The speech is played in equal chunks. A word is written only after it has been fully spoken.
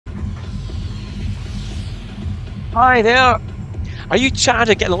Hi there! Are you tired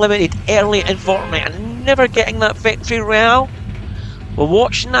of getting eliminated early in Fortnite and never getting that Victory Royale? Well,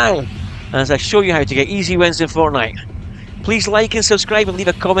 watch now as I show you how to get easy wins in Fortnite. Please like and subscribe and leave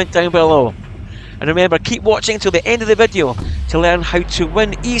a comment down below. And remember, keep watching until the end of the video to learn how to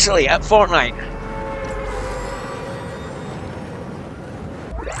win easily at Fortnite.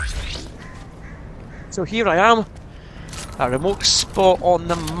 So here I am, a remote spot on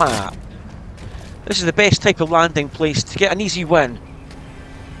the map. This is the best type of landing place to get an easy win.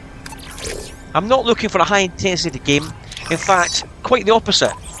 I'm not looking for a high intensity game, in fact, quite the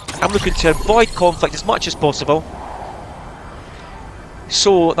opposite. I'm looking to avoid conflict as much as possible,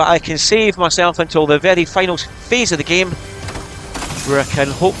 so that I can save myself until the very final phase of the game, where I can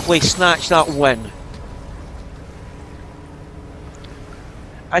hopefully snatch that win.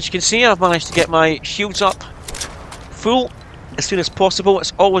 As you can see, I've managed to get my shields up full as soon as possible.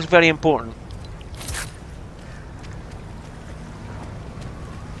 It's always very important.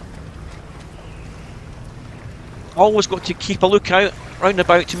 Always got to keep a lookout round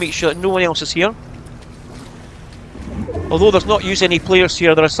about to make sure that no one else is here. Although there's not usually any players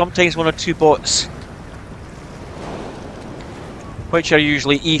here, there are sometimes one or two bots, which are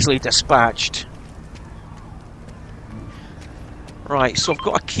usually easily dispatched. Right, so I've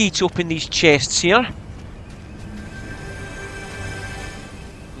got a key to open these chests here.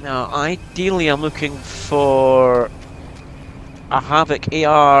 Now, ideally I'm looking for a Havoc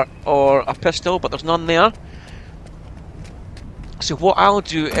AR or a pistol, but there's none there. So what I'll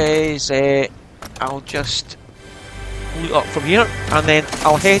do is I'll just loot up from here, and then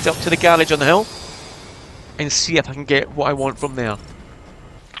I'll head up to the garage on the hill and see if I can get what I want from there.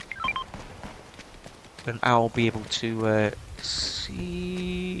 Then I'll be able to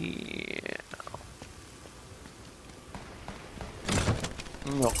see.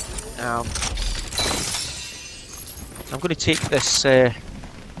 No, I'm going to take this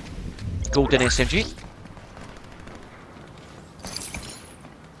golden SMG.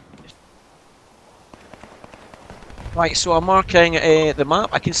 Right, so I'm marking the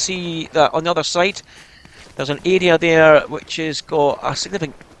map. I can see that on the other side there's an area there which has got a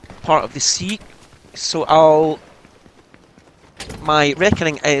significant part of the sea. So my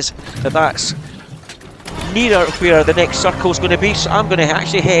reckoning is that that's nearer where the next circle is going to be. So I'm going to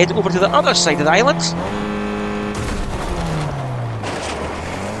actually head over to the other side of the island.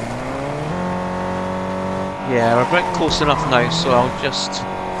 Yeah, we're getting close enough now, so I'll just...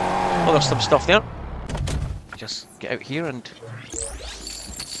 Oh, there's some stuff there. Just get out here and...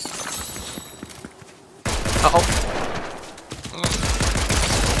 Uh-oh.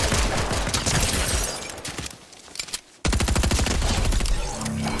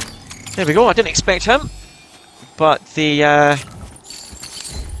 There we go, I didn't expect him. But the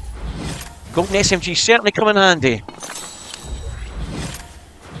golden SMG certainly come in handy.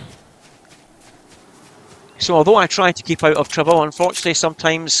 So although I try to keep out of trouble, unfortunately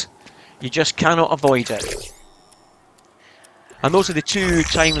sometimes you just cannot avoid it. And those are the two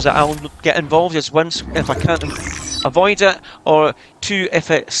times that I'll get involved, is once if I can't avoid it, or two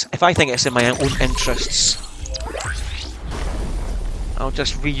if I think it's in my own interests. I'll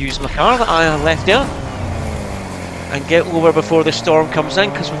just reuse my car that I left there and get over before the storm comes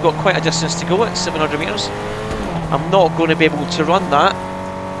in, because we've got quite a distance to go at 700 metres. I'm not going to be able to run that.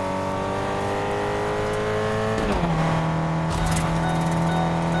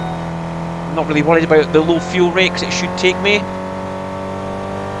 I'm not really worried about the low fuel rate, because it should take me.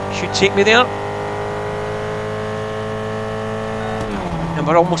 There. And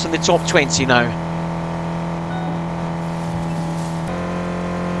we're almost in the top 20 now.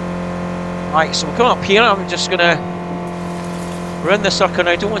 Right, so we're coming up here. I'm just gonna... We're in the circle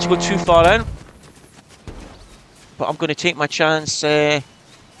now. I don't want to go too far in, but I'm going to take my chance. I'm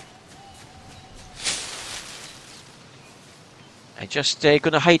just going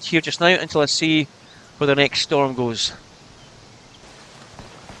to hide here just now until I see where the next storm goes.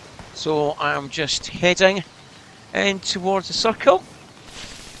 So I'm just heading in towards the circle,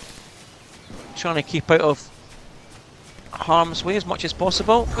 trying to keep out of harm's way as much as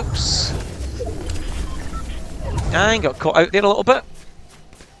possible. Oops. And got caught out there a little bit.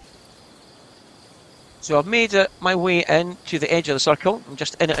 So I've made my way in to the edge of the circle. I'm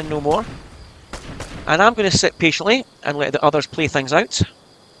just in it and no more. And I'm going to sit patiently and let the others play things out.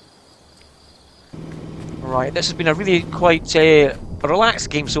 Right, this has been a really quite a relaxed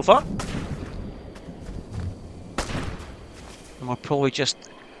game so far. And we'll probably just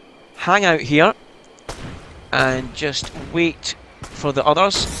hang out here and just wait for the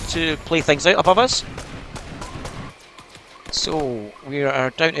others to play things out above us. So we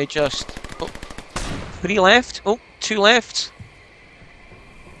are down to just 3 left. Oh, 2 left.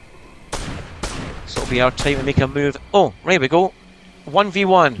 So it'll be our time to make a move. Oh, right we go.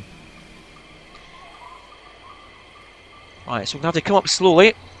 1v1. Right, so we're going to have to come up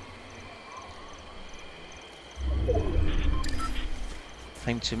slowly.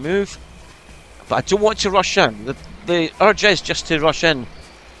 Time to move. But I don't want to rush in. The urge is just to rush in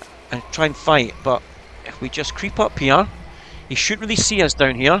and try and fight. But if we just creep up here, he shouldn't really see us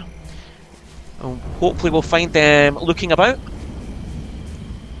down here. And hopefully we'll find them looking about.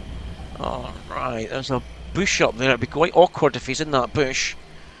 Alright, there's a bush up there. It'd be quite awkward if he's in that bush.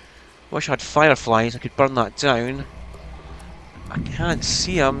 Wish I had fireflies, I could burn that down. I can't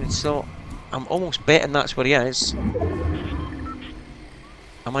see him, so I'm almost betting that's where he is.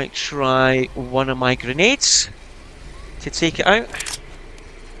 I might try one of my grenades to take it out.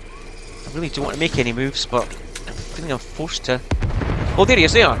 I really don't want to make any moves, but I'm feeling I'm forced to. Oh, there he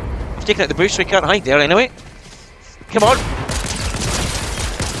is there. I've taken out the bush so he can't hide there anyway. Come on.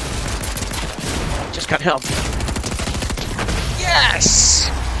 Just can't help. Yes!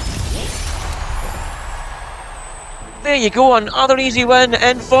 There you go, another easy win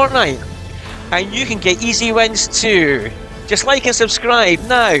in Fortnite. And you can get easy wins too. Just like and subscribe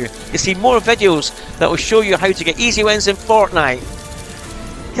now to see more videos that will show you how to get easy wins in Fortnite.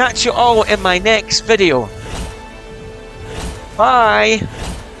 Catch you all in my next video. Bye!